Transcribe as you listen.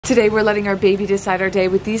Today we're letting our baby decide our day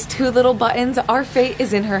with these two little buttons. Our fate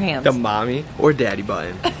is in her hands. The mommy or daddy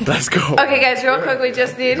button. Let's go. Okay guys, real quick, we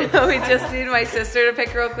just need my sister to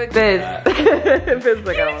pick real quick. Biz. Biz,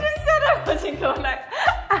 like, I just said I wasn't going to.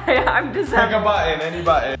 I'm just pick a button, any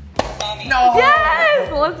button. No.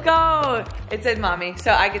 Yes, let's go. It said mommy,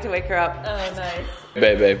 so I get to wake her up. Oh, nice.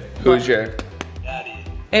 Babe, who's your daddy?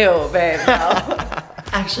 Ew, babe. No.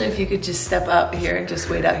 Actually, if you could just step up here and just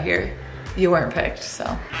wait out here. You weren't picked, so.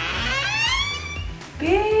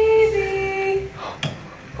 Baby. Oh,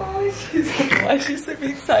 why is she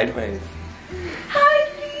sitting sideways? Hi,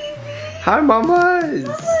 baby. Hi, mamas.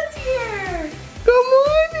 Mama's here. Good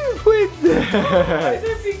morning,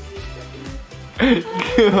 princess.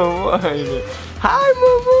 Good morning. Hi,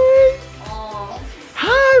 mamas.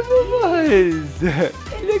 Hi, mamas.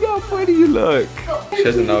 Look how pretty you look. She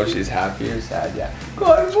doesn't know if she's happy or sad yet.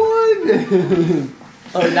 Good morning.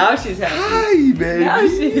 Oh, now she's happy. Hi, baby. Now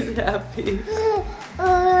she's happy.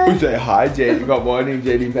 We say hi, Jatie. Good morning,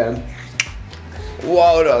 Jatie fam.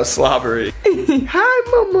 Whoa, that was slobbery. Hi,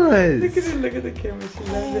 mamas. Look at her, look at the camera. She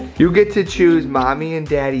loves it. You get to choose mommy and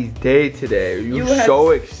daddy's day today. Are you so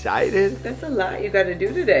excited? That's a lot you got to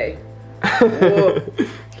do today. Whoa.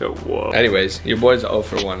 Whoa. Anyways, your boy's 0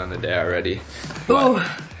 for 1 on the day already.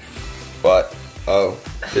 What? Oh,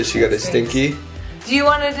 did she get a stinky? Do you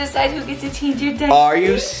want to decide who gets to change your day? Are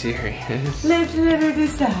you serious? Let her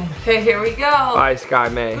decide. Okay, here we go. Alright, Sky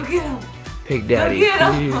May. Go get him. Pick daddy. Go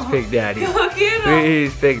get him. Please pick daddy. Go get him.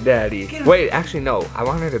 Please pick daddy. Wait, actually no. I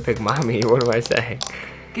want her to pick mommy. What am I saying?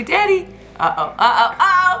 Get daddy. Uh-oh, uh-oh,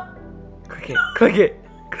 uh-oh. Click it, click it,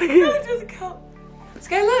 click it. No, it doesn't go.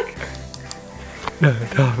 Sky, look. No,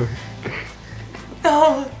 Topper.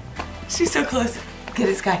 No. She's so close. Get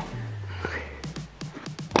it, Sky.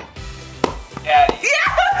 Daddy.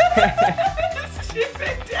 Yes! She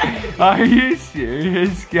picked daddy. Are you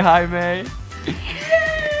serious, Sky May?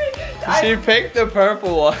 She picked the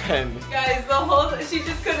purple one. Guys, she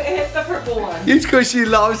just couldn't hit the purple one. It's because she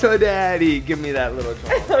loves her daddy. Give me that little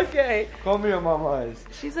toy. Okay. Come here, mamas.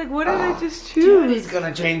 She's like, what did I just choose? Daddy's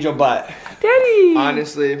gonna change your butt. Daddy.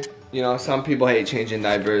 Honestly, you know, some people hate changing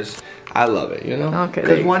diapers. I love it, you know? Okay.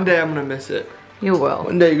 Because one day I'm gonna miss it. You will.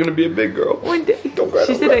 One day you're gonna be a big girl. One day.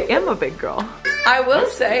 She said I am a big girl. I will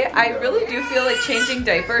say, I really do feel like changing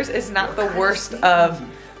diapers is not the worst of.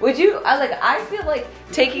 Would you? I feel like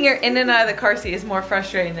taking her in and out of the car seat is more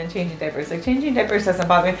frustrating than changing diapers. Like changing diapers doesn't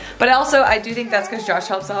bother me. But also, I do think that's because Josh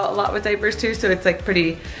helps out a lot with diapers too. So it's like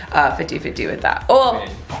pretty 50-50 with that. Oh,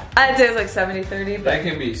 I'd say it's like 70-30. But that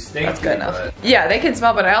can be stinky. That's good enough. Yeah, they can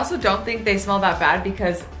smell, but I also don't think they smell that bad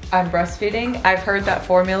because I'm breastfeeding. I've heard that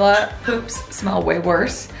formula poops smell way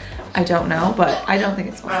worse. I don't know, but I don't think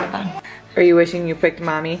it smells that bad. Are you wishing you picked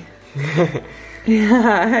mommy?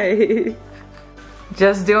 Yeah.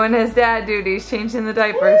 Just doing his dad duties, changing the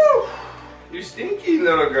diapers. Woo! You stinky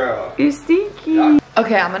little girl. You stinky. Yeah.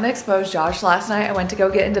 Okay, I'm gonna expose Josh. Last night I went to go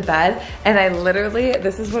get into bed and I literally,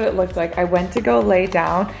 this is what it looked like. I went to go lay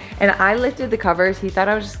down and I lifted the covers. He thought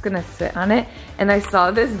I was just gonna sit on it and I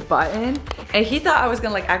saw this button and he thought I was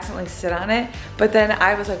gonna like accidentally sit on it. But then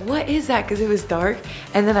I was like, what is that? Because it was dark.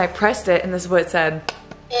 And then I pressed it and this is what it said.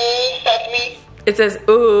 It says,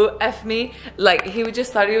 ooh, F me. Like, he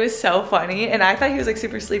just thought he was so funny. And I thought he was like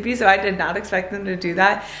super sleepy, so I did not expect him to do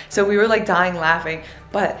that. So we were like dying laughing.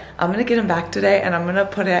 But I'm gonna get him back today and I'm gonna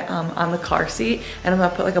put it on the car seat. And I'm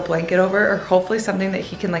gonna put like a blanket over or hopefully something that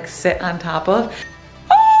he can like sit on top of.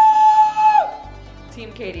 Oh!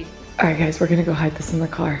 Team Katie. All right guys, we're gonna go hide this in the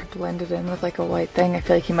car. Blend it in with like a white thing. I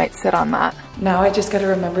feel like he might sit on that. Now I just gotta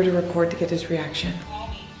remember to record to get his reaction.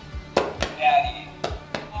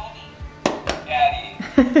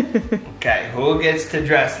 Okay, who gets to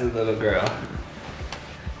dress the little girl?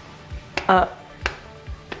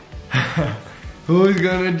 Who's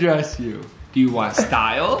gonna dress you? Do you want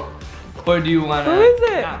style? Or do you want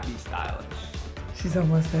to not be stylish? She's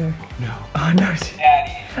almost there. No. Oh no, she.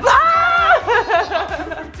 Daddy. Ah!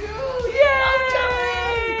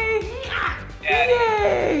 Yay! Daddy.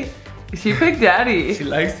 Yay! She picked daddy. She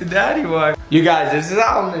likes the daddy one. You guys, this is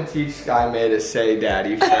how I'm gonna teach Sky May to say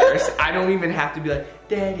daddy first. I don't even have to be like,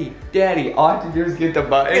 daddy, daddy. All I have to do is get the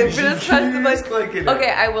button. Just press the button.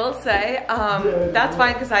 Okay, I will say, that's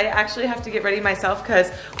fine because I actually have to get ready myself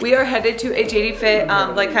because we are headed to a Jatie Fit,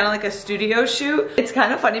 like kind of like a studio shoot. It's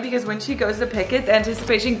kind of funny because when she goes to pick it, the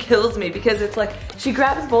anticipation kills me because it's like, she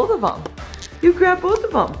grabs both of them. You grab both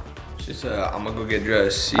of them. She said, I'm gonna go get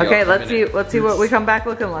dressed. See okay, let's see what we come back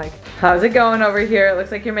looking like. How's it going over here? It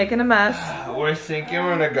looks like you're making a mess. We're thinking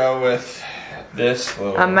we're gonna go with this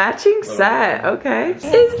little... A matching set, okay. Is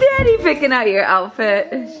Daddy picking out your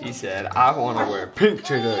outfit? She said, I want to wear pink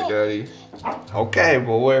today, Daddy. Okay,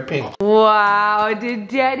 we'll wear pink. Wow, did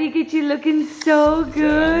Daddy get you looking so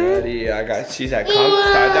good? Daddy, she said, come,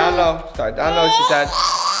 start down low. Start down low, she said.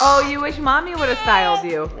 Oh, you wish Mommy would have styled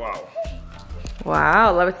you. Wow.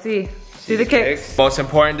 Wow, let's see. See the kicks. Most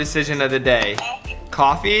important decision of the day.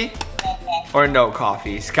 Coffee or no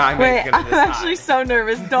coffee? Sky May's gonna decide. I'm actually so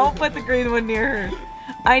nervous. Don't put the green one near her.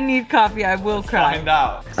 I need coffee, I will cry. Find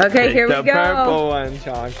out. Okay, here we go. The purple one,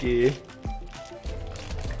 Chonky.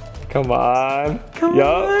 Come on. Come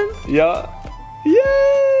on. Yup. Yay!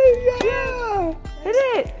 Yeah! Hit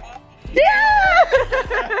it. Yeah!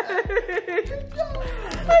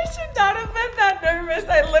 I should not have been that nervous.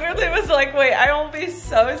 I literally was like, wait, I will be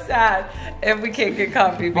so sad if we can't get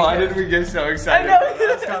coffee. Why did we get so excited? I know.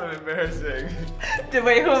 That's kind of embarrassing.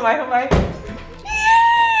 Wait, who am I? Who am I?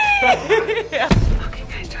 Yeah. Okay,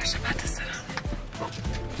 guys, Josh, I'm about to sit on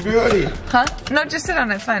it. Beauty. Huh? No, just sit on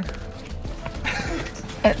it. It's fine.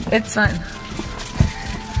 It's fine.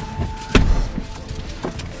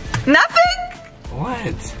 Nothing?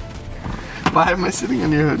 What? Why am I sitting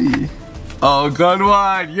on your hoodie? Oh, good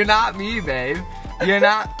one. You're not me, babe. You're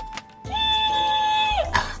not.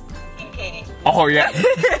 Oh, yeah.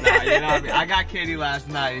 Nah, you're not me. I got Katie last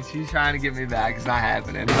night. She's trying to get me back. It's not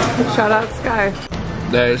happening. Shout out Sky.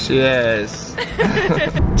 There she is.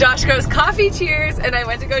 Josh goes, coffee cheers, and I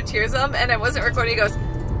went to go cheers him, and I wasn't recording. He goes,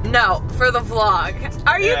 no, for the vlog.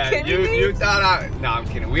 Are you kidding me? You thought no, I'm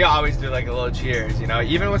kidding. We always do like a little cheers, you know,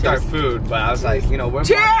 even with our food, but I was like, you know, we're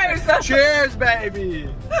cheers! Cheers, baby!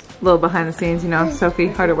 A little behind the scenes, you know, Sophie,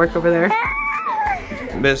 hard at work over there.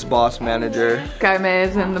 Miss Boss Manager. Guy May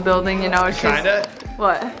is in the building, you know, she's... Kinda?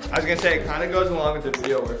 What? I was gonna say, it kinda goes along with the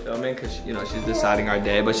video we're filming, cause, you know, she's deciding our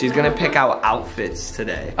day, but she's gonna pick out outfits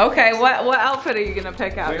today. Okay, what outfit are you gonna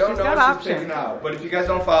pick out? We don't know what she's picking out, but if you guys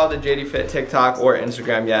don't follow the Jatie Fit TikTok or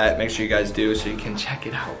Instagram yet, make sure you guys do so you can check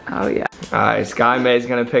it out. Oh yeah. Alright, Sky May's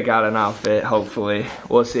gonna pick out an outfit, hopefully.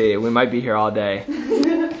 We'll see, we might be here all day.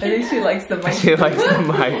 I think she likes the mic. She likes the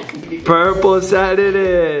mic. Purple set it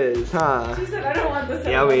is, huh? She said, I don't want this.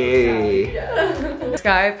 Yummy. Yeah.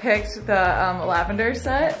 Sky picked the lavender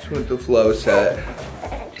set. She went the flow set.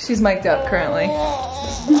 She's mic'd up currently.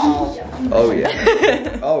 Oh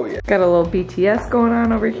yeah. Oh yeah. Got a little BTS going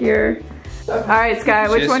on over here. Alright, Sky,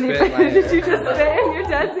 which one did you just spit in your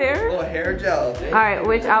dad's hair? A little hair gel. Alright,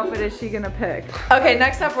 which outfit is she gonna pick? Okay,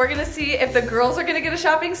 next up we're gonna see if the girls are gonna get a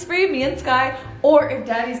shopping spree, me and Sky, or if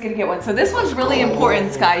Daddy's gonna get one. So this one's really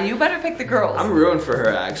important, Sky. You better pick the girls. I'm rooting for her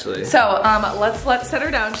actually. So let's set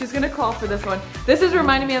her down. She's gonna crawl for this one. This is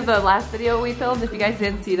reminding me of the last video we filmed. If you guys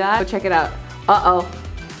didn't see that, go check it out. Uh-oh.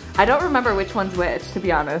 I don't remember which one's which, to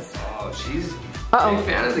be honest. Oh, she's a big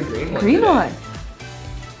fan of the green one. Green one.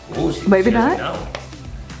 Ooh, maybe not. No.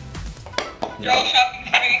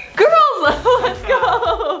 Girls, let's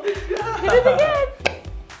go. Hit it again.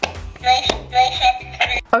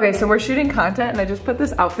 Okay, so we're shooting content and I just put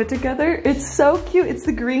this outfit together. It's so cute. It's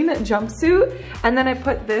the green jumpsuit and then I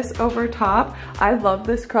put this over top. I love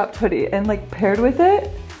this cropped hoodie and like paired with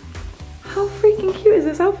it. How freaking cute is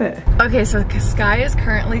this outfit? Okay, so Sky is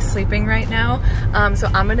currently sleeping right now. So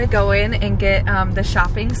I'm gonna go in and get the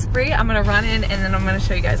shopping spree. I'm gonna run in and then I'm gonna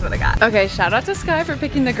show you guys what I got. Okay, shout out to Sky for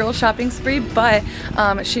picking the girl shopping spree, but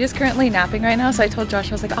she is currently napping right now. So I told Josh,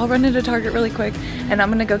 I was like, I'll run into Target really quick and I'm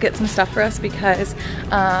gonna go get some stuff for us because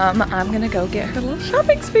I'm gonna go get her little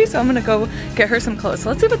shopping spree. So I'm gonna go get her some clothes.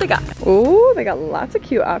 So let's see what they got. Oh, they got lots of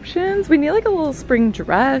cute options. We need like a little spring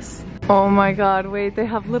dress. Oh my god, wait, they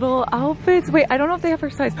have little outfits. Wait, I don't know if they have her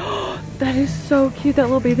size. That is so cute, that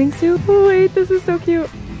little bathing suit. Oh, wait, this is so cute.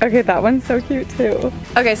 Okay, that one's so cute too.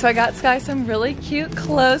 Okay, so I got Sky some really cute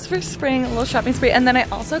clothes for spring, a little shopping spree, and then I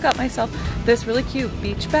also got myself this really cute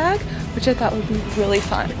beach bag, which I thought would be really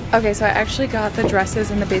fun. Okay, so I actually got the dresses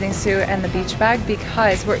and the bathing suit and the beach bag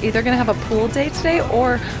because we're either gonna have a pool day today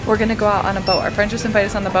or we're gonna go out on a boat. Our friend just invited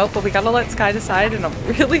us on the boat, but we gotta let Sky decide and I'm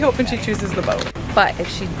really hoping she chooses the boat. But if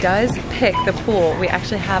she does pick the pool, we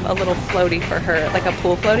actually have a little floaty for her, like a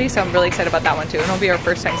pool floaty, so I'm really excited about that one too, and it'll be our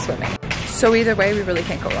first time swimming. So either way, we really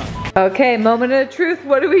can't go wrong. Okay, moment of truth.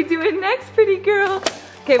 What are we doing next, pretty girl?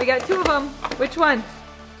 Okay, we got two of them. Which one?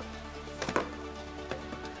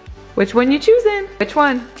 Which one you choosing? Which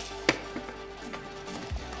one?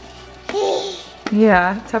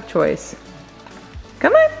 Yeah, tough choice.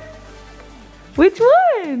 Come on. Which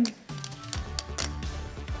one?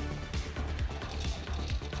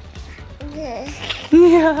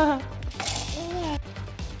 Yeah.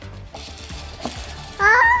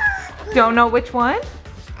 Don't know which one?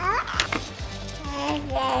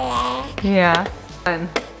 Yeah.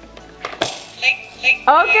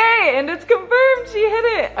 Okay, and it's confirmed. She hit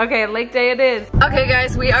it. Okay, lake day it is. Okay,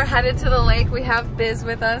 guys, we are headed to the lake. We have Biz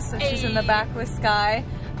with us, so she's in the back with Sky.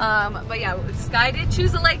 But yeah, Sky did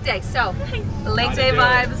choose a lake day, so lake day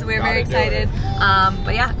vibes. We're very excited.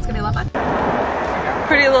 But yeah, it's gonna be a lot of fun.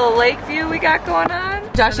 Pretty little lake view we got going on.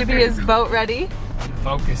 Joshua B is boat ready. I'm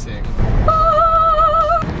focusing.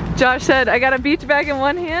 Josh said, I got a beach bag in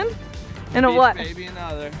one hand and a what? Beach baby in the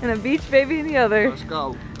other. And a beach baby in the other. Let's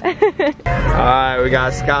go. Alright, we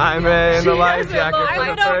got Sky May in the life jacket for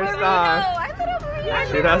the first time.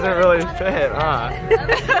 She doesn't really fit, huh?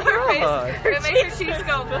 It makes her cheeks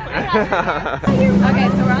go. Okay,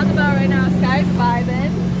 so we're on the boat right now. Sky's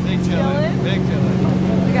vibing. Big chillin'. Big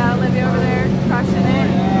chillin'. We got Olivia over there crushing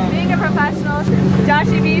it. Being a professional.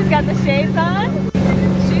 Joshy B's got the shades on.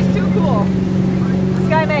 She's too cool.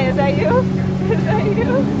 Sky May, is that you? Is that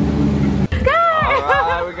you? Sky!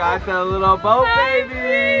 Alright, we got the little boat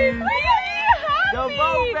baby. The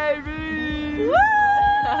boat baby.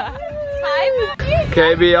 Hi.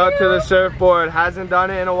 KB out to the surfboard. Hasn't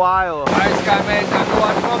done it in a while. Alright, Sky May, time to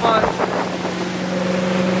watch Mama.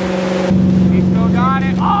 He still got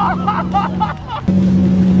it. Oh!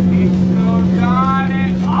 He still got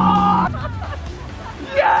it. Oh!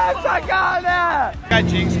 Yes, I got it! I got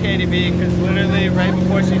jinxed Katie B because literally right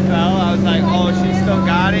before she fell, I was like, oh, she still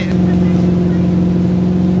got it.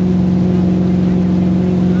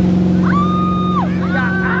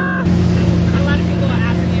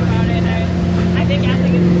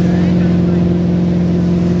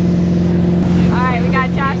 Alright, we got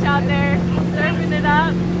Josh out there surfing it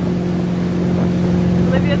up.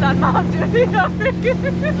 Olivia's on mom duty over here.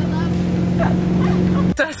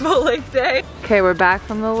 Successful lake day. Okay, we're back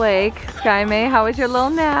from the lake. Sky May, how was your little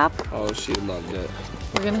nap? Oh, she loved it.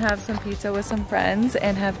 We're gonna have some pizza with some friends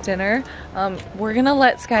and have dinner. We're gonna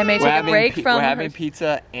let Sky May take a break from We're having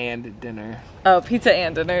pizza and dinner. Oh, pizza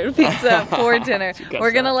and dinner. Pizza for dinner.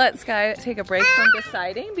 We're gonna let Sky take a break from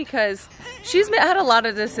deciding because she's had a lot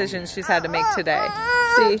of decisions she's had to make today.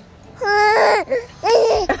 See?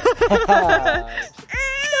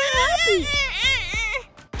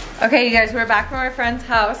 Okay, you guys, we're back from our friend's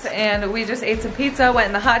house and we just ate some pizza, went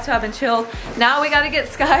in the hot tub and chilled. Now we gotta get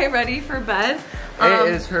Sky ready for bed.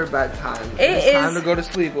 It is her bedtime. It's time to go to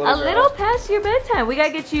sleep. A little past your bedtime. We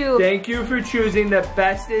gotta get you. Thank you for choosing the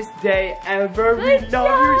bestest day ever. We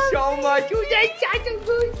love you so much. You did such a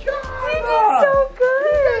good job. We did so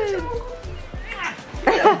good.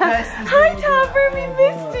 Hi, Topper. We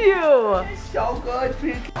missed you. So good.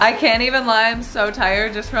 I can't even lie. I'm so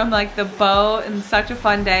tired just from like the boat and such a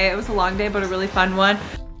fun day. It was a long day, but a really fun one.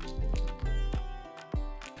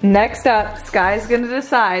 Next up, Sky's gonna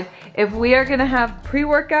decide if we are gonna have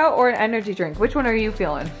pre-workout or an energy drink. Which one are you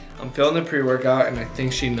feeling? I'm feeling the pre-workout and I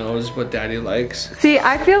think she knows what Daddy likes. See,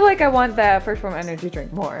 I feel like I want the First Form energy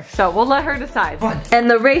drink more. So we'll let her decide. What? And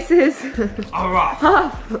the race is off.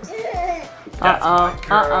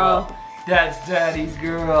 Uh-oh. That's Daddy's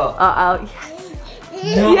girl. Uh-oh.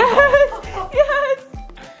 Yes. No. Yes. Yes.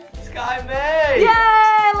 Sky May.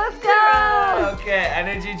 Yay, let's go. Okay,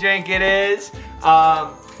 energy drink it is.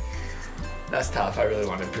 That's tough. I really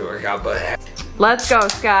wanted pre-workout, but let's go,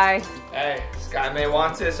 Sky. Hey, Sky May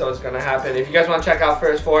wants it, so it's gonna happen. If you guys want to check out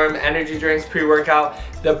First Form energy drinks pre-workout,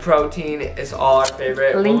 the protein is all our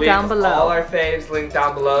favorite. Link down below. All our faves link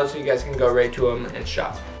down below, so you guys can go right to them and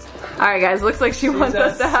shop. All right, guys. Looks like she wants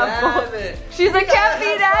us to have both. She's a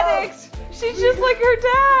caffeine addict. She's just like her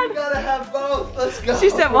dad. You gotta have both. Let's go. She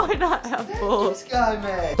said, "Why not have both?" Sky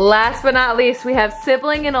May. Last but not least, we have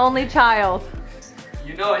sibling and only child.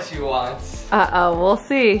 You know what she wants. Uh-oh, we'll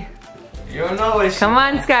see. You don't know what she Come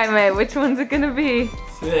on, Sky May, which one's it gonna be?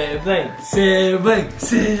 Sibling, sibling,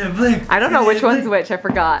 sibling. I don't know which one's which, I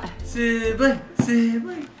forgot. Sibling,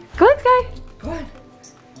 sibling. Go on, Sky. Go on.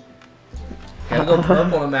 Gotta go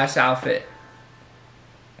purple and match outfit.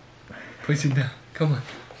 Push it down, come on.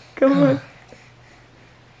 Come on.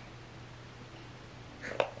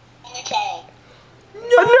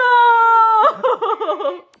 No!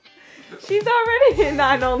 She's already a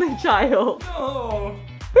non-only child. No.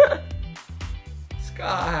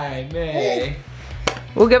 Sky May.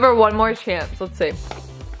 We'll give her one more chance. Let's see.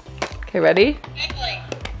 Okay, ready?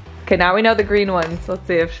 Okay, now we know the green ones. Let's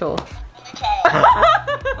see if she'll. Sky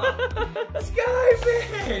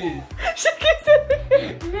May. She keeps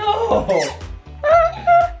it. No.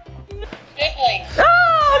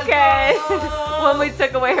 Oh, okay. When we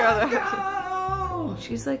took away her other option.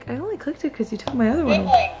 She's like, I only clicked it because you took my other one.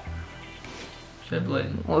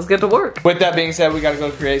 Sibling. Let's get to work. With that being said, we gotta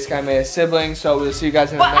go create Sky May a sibling, so we'll see you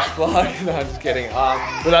guys in the next vlog. No, I'm just kidding.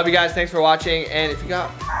 We love you guys, thanks for watching, and if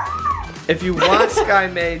you want Sky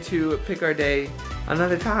May to pick our day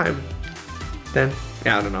another time, then,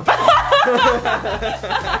 yeah, I don't know.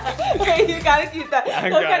 Okay, you gotta keep that.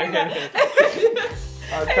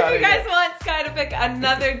 If you guys want Sky to pick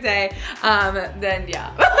another day, then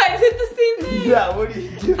yeah. I did the same thing. Yeah, what are you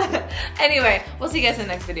doing? Anyway, we'll see you guys in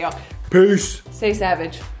the next video. Peace. Stay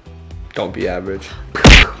savage. Don't be average.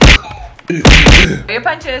 Your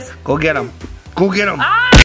punches. Go get them. Go get them. Ah!